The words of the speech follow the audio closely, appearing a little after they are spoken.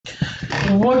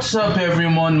What's up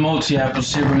everyone,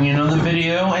 Multiyapples here bringing another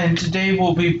video, and today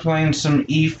we'll be playing some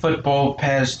eFootball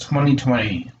PES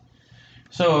 2020.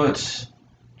 So it's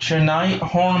Chainat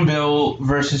Hornbill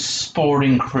versus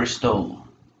Sporting Cristal.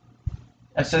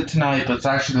 I said tonight, but it's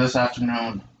actually this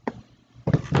afternoon.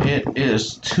 It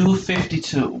is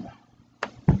 2:52.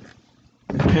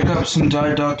 Pick up some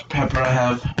Diet Dr. Pepper I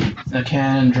have in a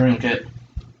can and drink it.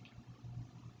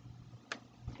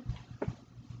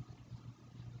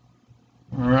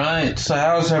 Right, so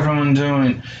how's everyone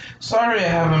doing? Sorry I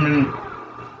haven't been...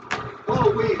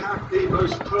 Well, we have the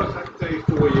most perfect day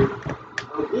for you.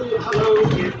 A warm hello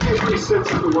in every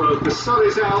sense of the word. The sun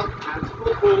is out and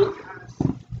football has...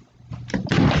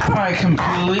 I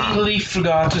completely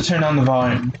forgot to turn on the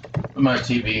volume of my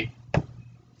TV.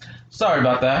 Sorry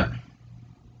about that.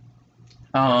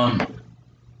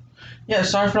 Yeah,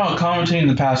 sorry for not commenting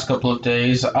the past couple of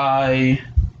days. I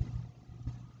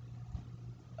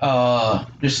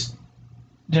just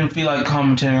didn't feel like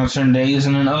commenting on certain days,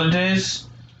 and then other days,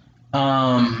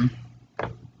 my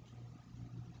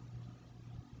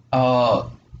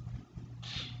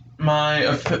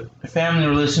family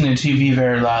were listening to TV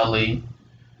very loudly,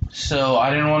 so I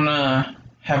didn't want to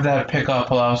have that pick up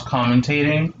while I was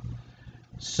commentating,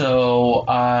 so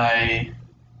I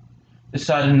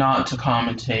decided not to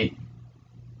commentate.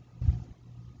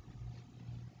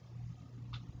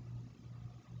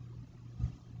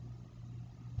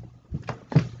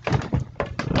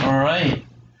 Alright,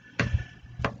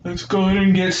 let's go ahead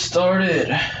and get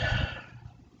started.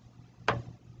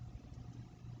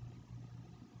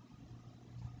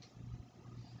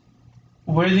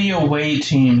 We're the away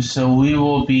team, so we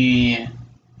will be...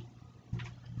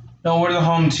 No, we're the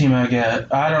home team, I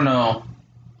don't know.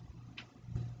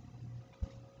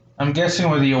 I'm guessing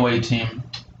we're the away team.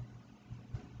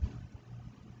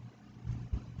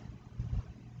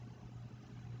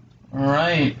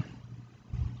 Alright.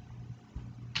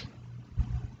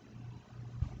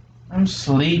 I'm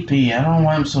sleepy. I don't know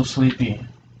why I'm so sleepy.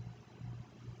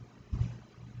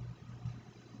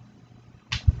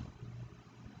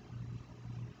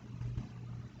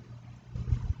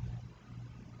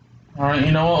 Alright,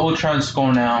 you know what? We'll try and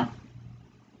score now.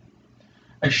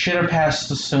 I should have passed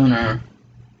this sooner.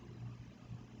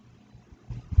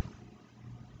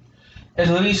 At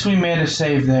least we made a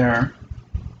save there.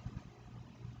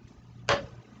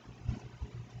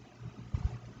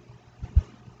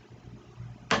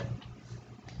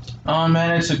 Oh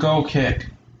man, it's a goal kick.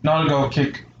 Not a goal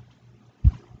kick.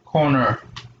 Corner.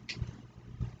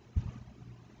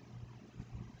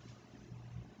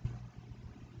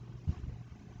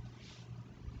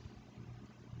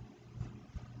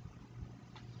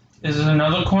 Is it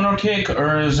another corner kick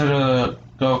or is it a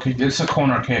goal kick? It's a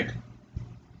corner kick.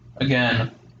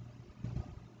 Again.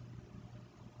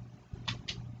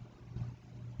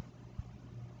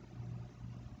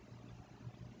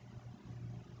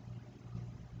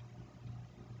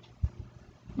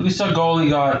 At least our goalie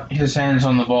got his hands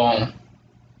on the ball.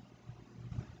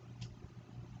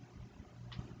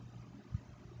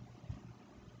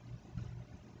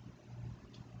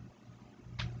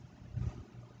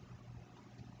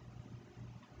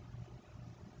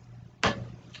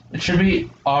 It should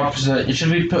be opposite. It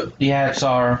should be put. Yeah, it's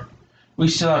our. We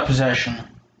still have possession.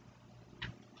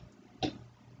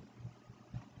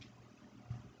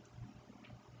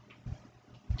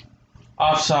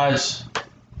 Offsides.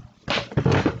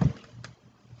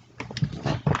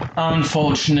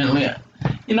 Unfortunately.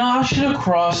 You know, I should have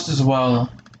crossed as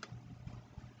well.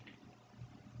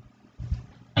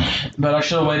 But I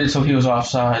should have waited till he was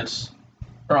offsides.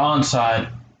 Or onside.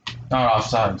 Not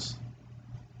offsides.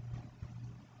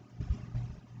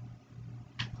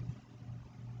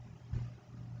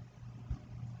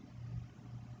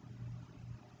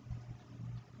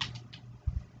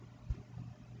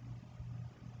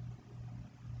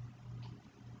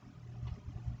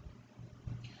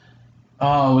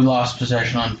 Oh, we lost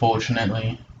possession,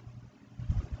 unfortunately.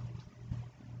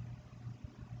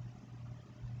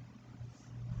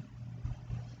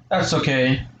 That's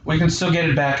okay. We can still get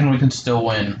it back and we can still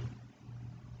win.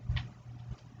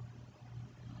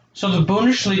 So the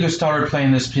Bundesliga started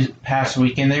playing this past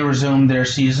weekend. They resumed their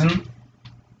season.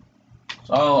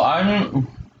 So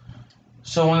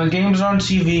when the games are on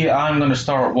TV, I'm going to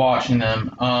start watching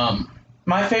them.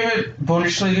 My favorite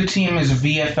Bundesliga team is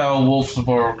VfL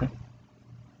Wolfsburg.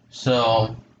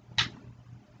 So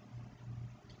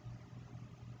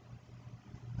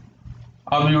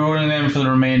I'll be rooting them for the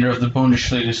remainder of the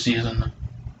Bundesliga season.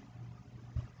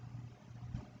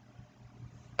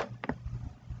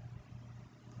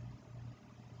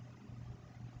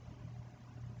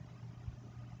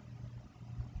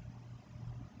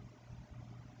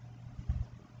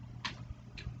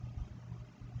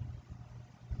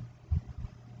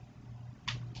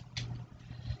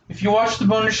 If you watch the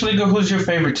Bundesliga, who's your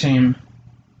favorite team?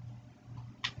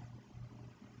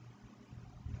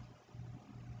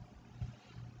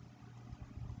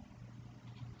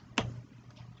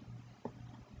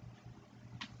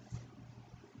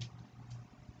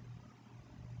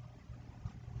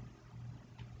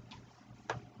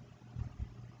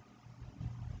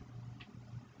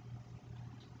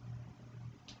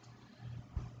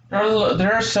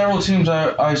 There are several teams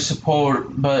I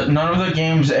support, but none of the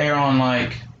games air on,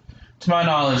 like, to my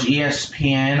knowledge,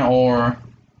 ESPN or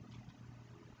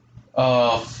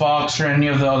Fox or any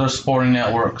of the other sporting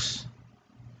networks.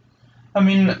 I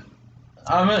mean,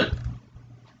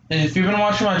 if you've been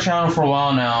watching my channel for a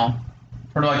while now,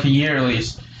 for like a year at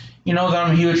least, you know that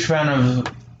I'm a huge fan of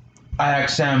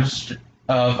I'm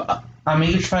a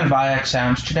huge fan of Ajax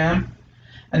Amsterdam,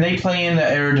 and they play in the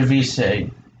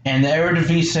Eredivisie. And the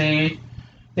Eredivisie,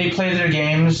 they play their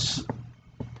games.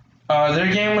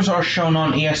 Their games are shown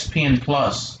on ESPN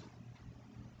Plus.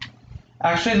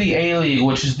 Actually, the A-League,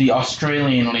 which is the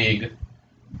Australian League,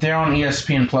 they're on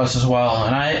ESPN Plus as well.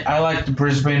 And I like the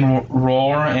Brisbane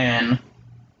Roar and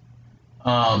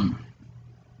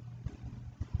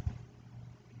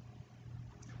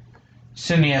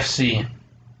Sydney FC.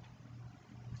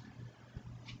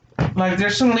 Like,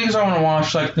 there's some leagues I want to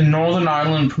watch, like the Northern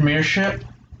Ireland Premiership.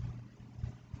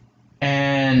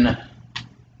 And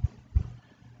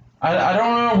I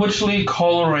don't know which league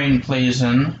Coleraine plays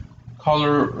in.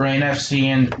 Coleraine FC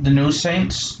and the New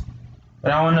Saints.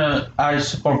 But I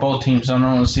support both teams. I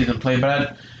don't want to see them play.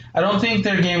 But I don't think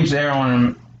their games air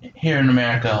on here in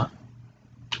America.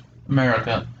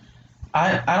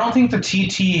 I don't think the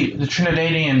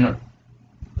Trinidadian,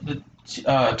 the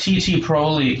TT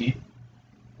Pro League,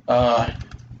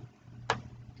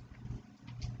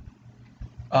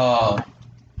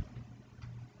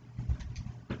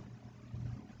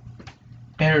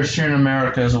 airs here in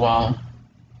America as well.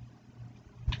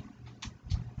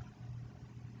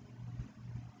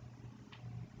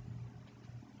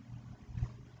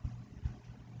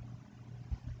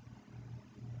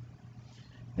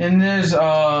 And there's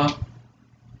I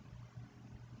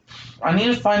need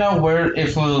to find out where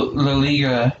La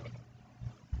Liga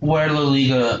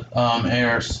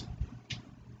airs.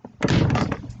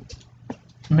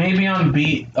 Maybe on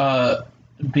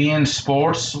BN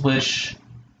Sports, which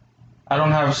I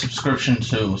don't have a subscription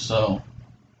to, so.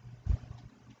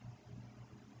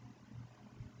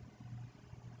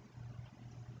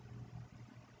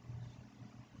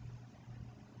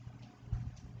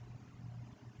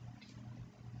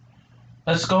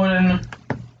 Let's go ahead and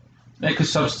make a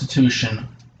substitution.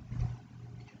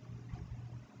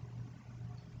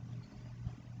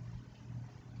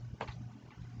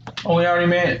 Oh, we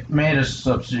already made a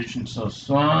substitution, so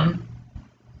Sony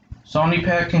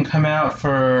Pack can come out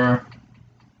for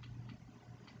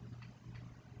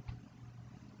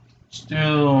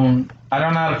Stu. I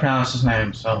don't know how to pronounce his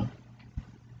name, so.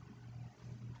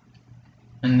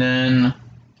 And then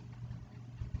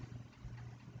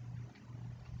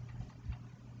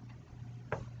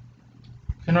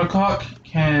Kinnocock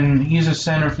he's a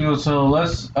center field, so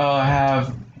let's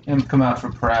have him come out for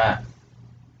Pratt.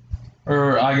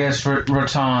 Or I guess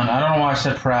Raton. I don't know why I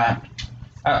said Pratt.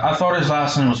 I thought his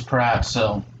last name was Pratt,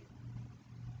 so.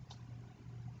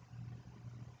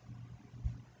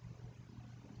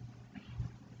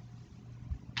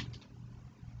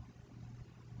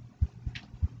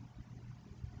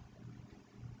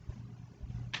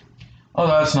 Oh,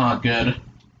 that's not good.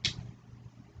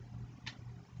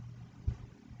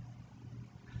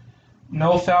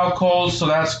 No foul calls, so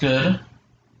that's good.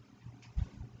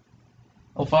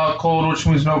 No foul called, which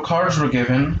means no cards were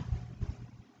given.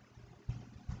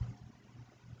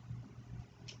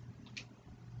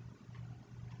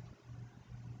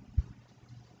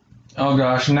 Oh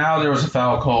gosh, now there was a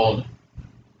foul called.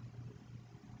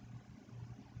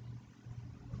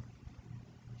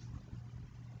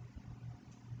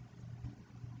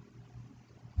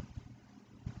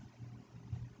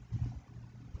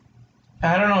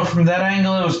 I don't know, from that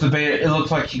angle it looked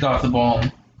like he got the ball.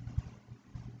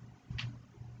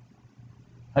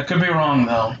 I could be wrong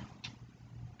though.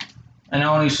 I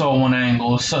only saw one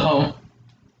angle, so.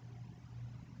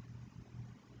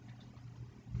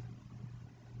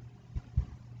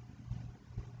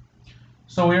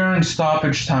 So we are in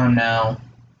stoppage time now.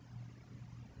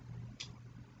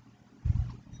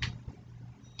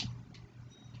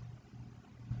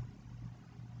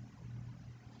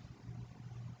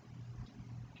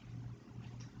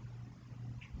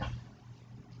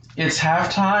 It's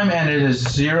halftime and it is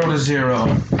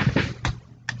 0-0.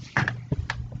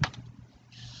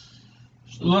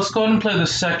 let's go ahead and play the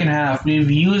second half.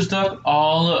 We've used up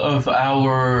all of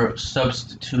our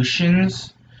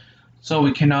substitutions, so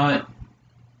we cannot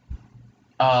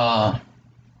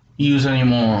use any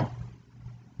more.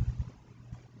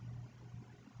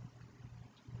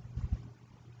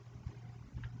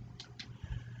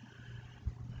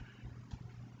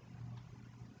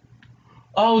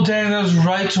 Oh dang, that was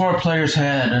right to our player's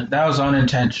head. That was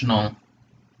unintentional.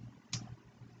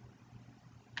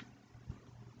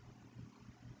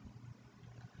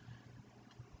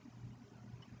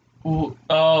 Ooh,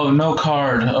 oh, no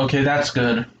card. Okay, that's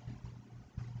good.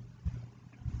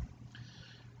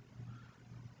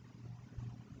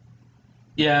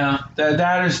 Yeah,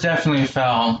 that is definitely a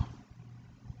foul.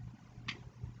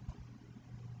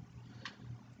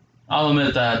 I'll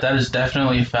admit that. That is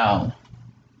definitely a foul.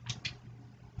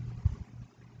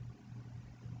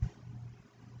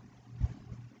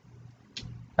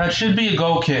 That should be a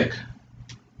goal kick.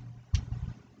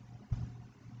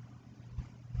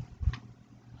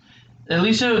 At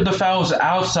least the foul was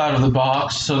outside of the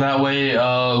box, so that way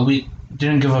we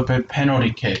didn't give up a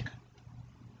penalty kick.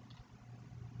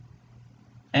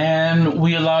 And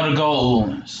we allowed a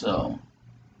goal, so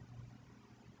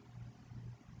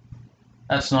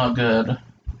that's not good.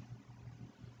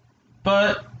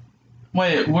 But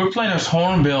wait, we're playing as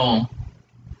Hornbill.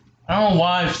 I don't know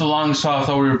why for the longest while I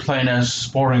thought we were playing as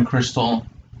Sporting Cristal.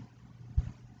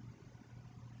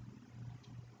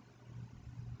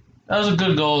 That was a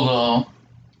good goal though.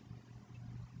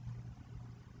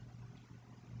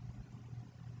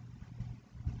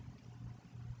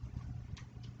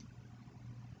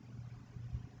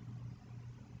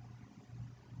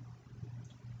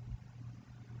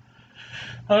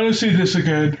 I don't see this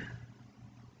again.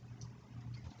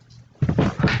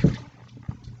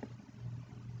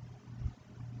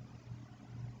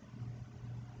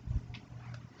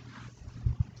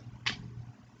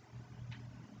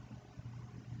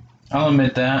 I'll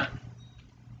admit that.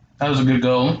 That was a good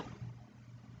goal.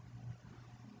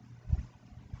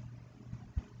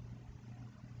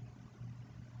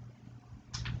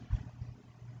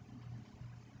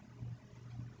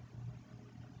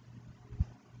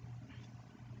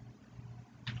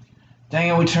 Dang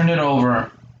it, we turned it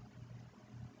over.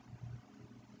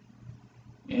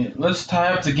 Yeah, let's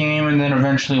tie up the game and then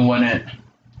eventually win it.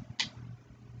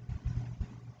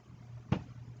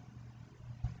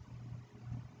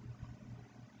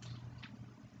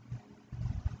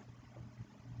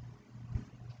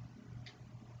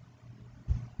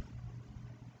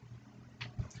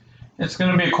 It's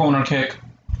gonna be a corner kick.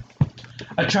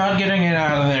 I tried getting it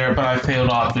out of there, but I failed,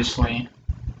 obviously.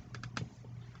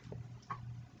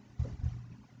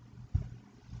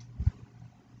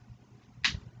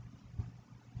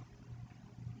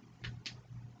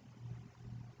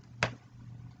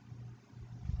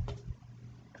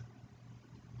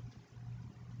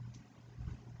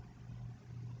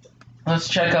 Let's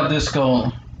check out this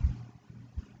goal.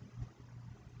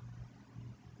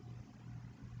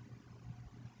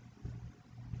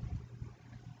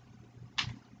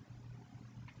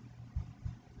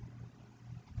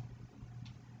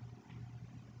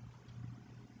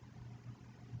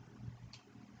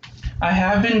 I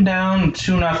have been down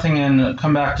 2-0 and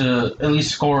come back to at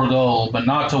least score a goal, but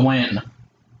not to win.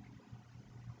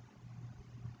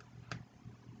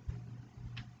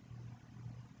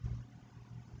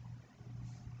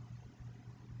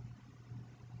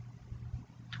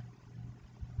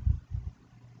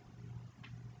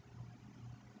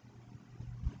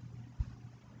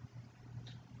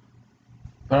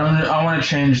 But I want to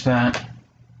change that.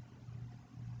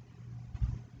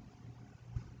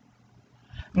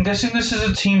 I'm guessing this is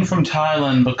a team from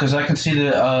Thailand because I can see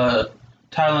the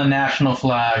Thailand national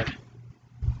flag.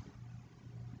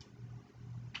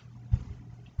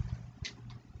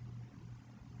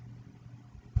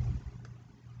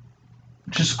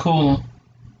 Which is cool.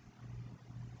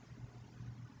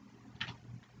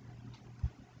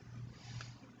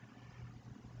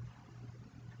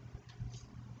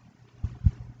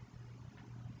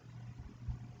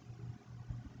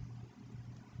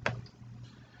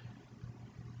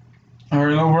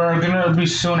 We're going to be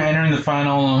soon entering the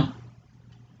final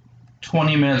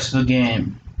 20 minutes of the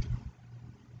game.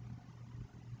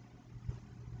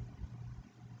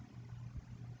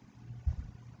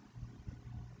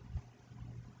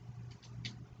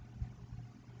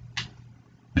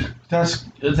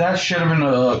 That should have been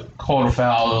a called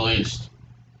foul at least.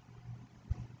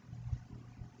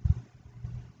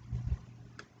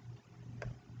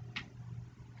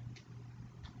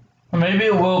 Or maybe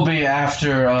it will be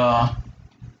after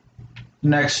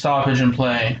next stoppage in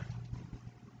play.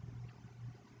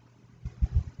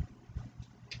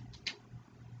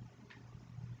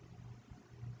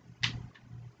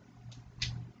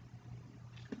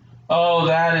 Oh,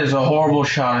 that is a horrible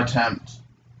shot attempt.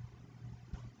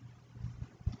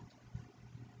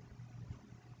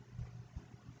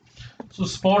 So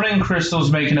Sporting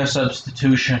Cristal's making a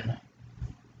substitution.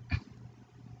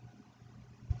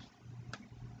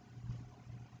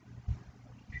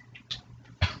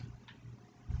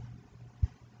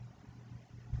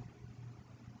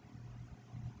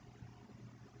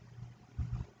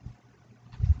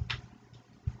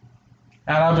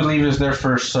 And I believe is their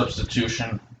first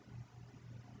substitution.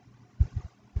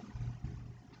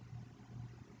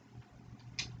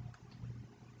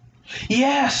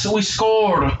 Yes, we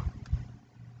scored.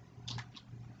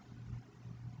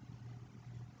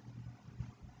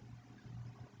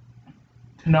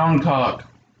 Kanongkok,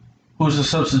 who's a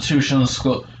substitute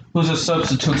scored.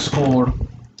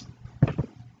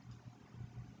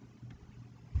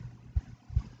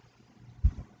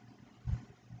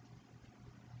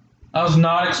 I was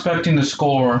not expecting to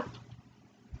score.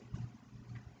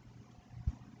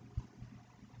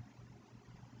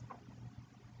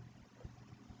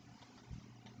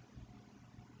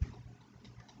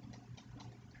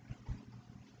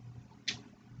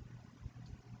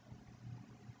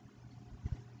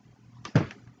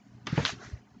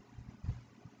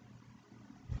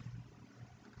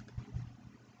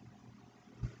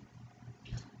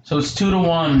 So it's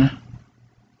 2-1.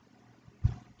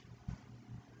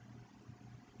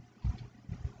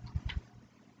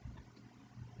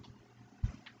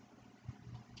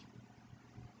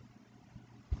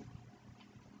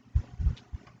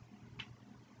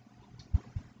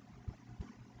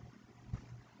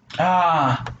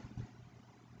 Ah.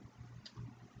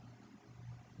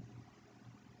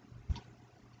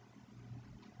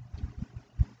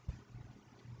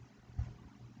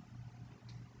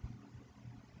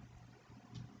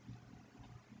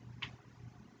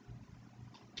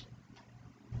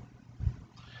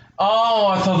 Oh,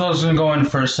 I thought that was going to go in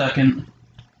for a second.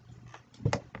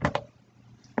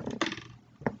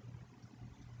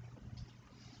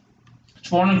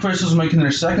 Sporting Cristal's making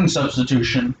their second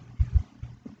substitution.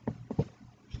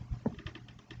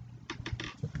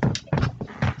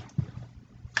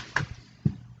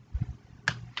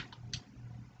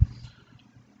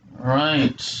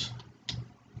 Right.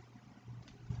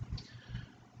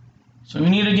 So we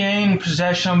need to gain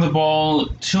possession of the ball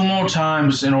 2 more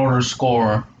times in order to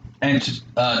score and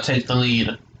to take the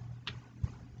lead.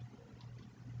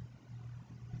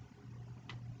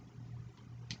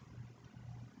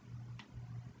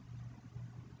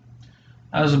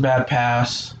 That was a bad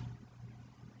pass.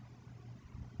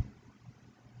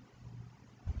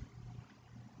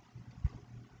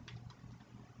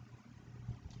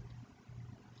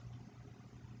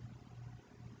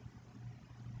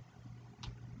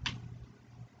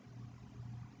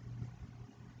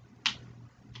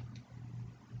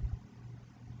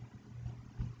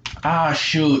 Ah,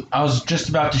 shoot. I was just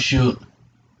about to shoot.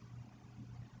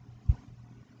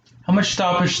 How much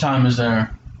stoppage time is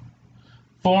there?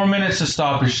 4 minutes of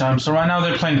stoppage time. So right now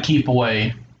they're playing keep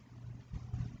away.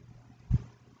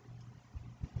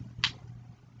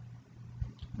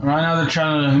 Right now they're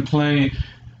trying to play.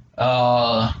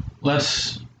 Right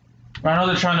now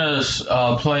they're trying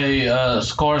to play.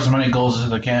 Score as many goals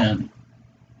as they can.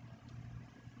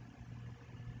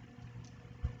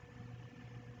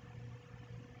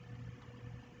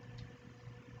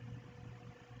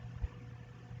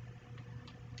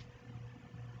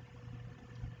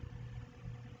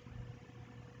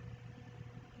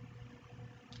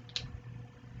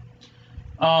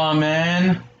 Oh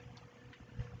man.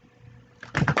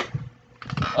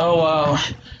 Oh well.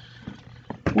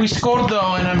 We scored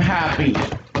though, and I'm happy.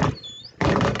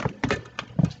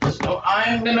 So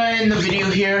I'm gonna end the video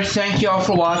here. Thank y'all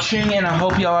for watching, and I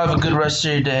hope y'all have a good rest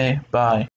of your day. Bye.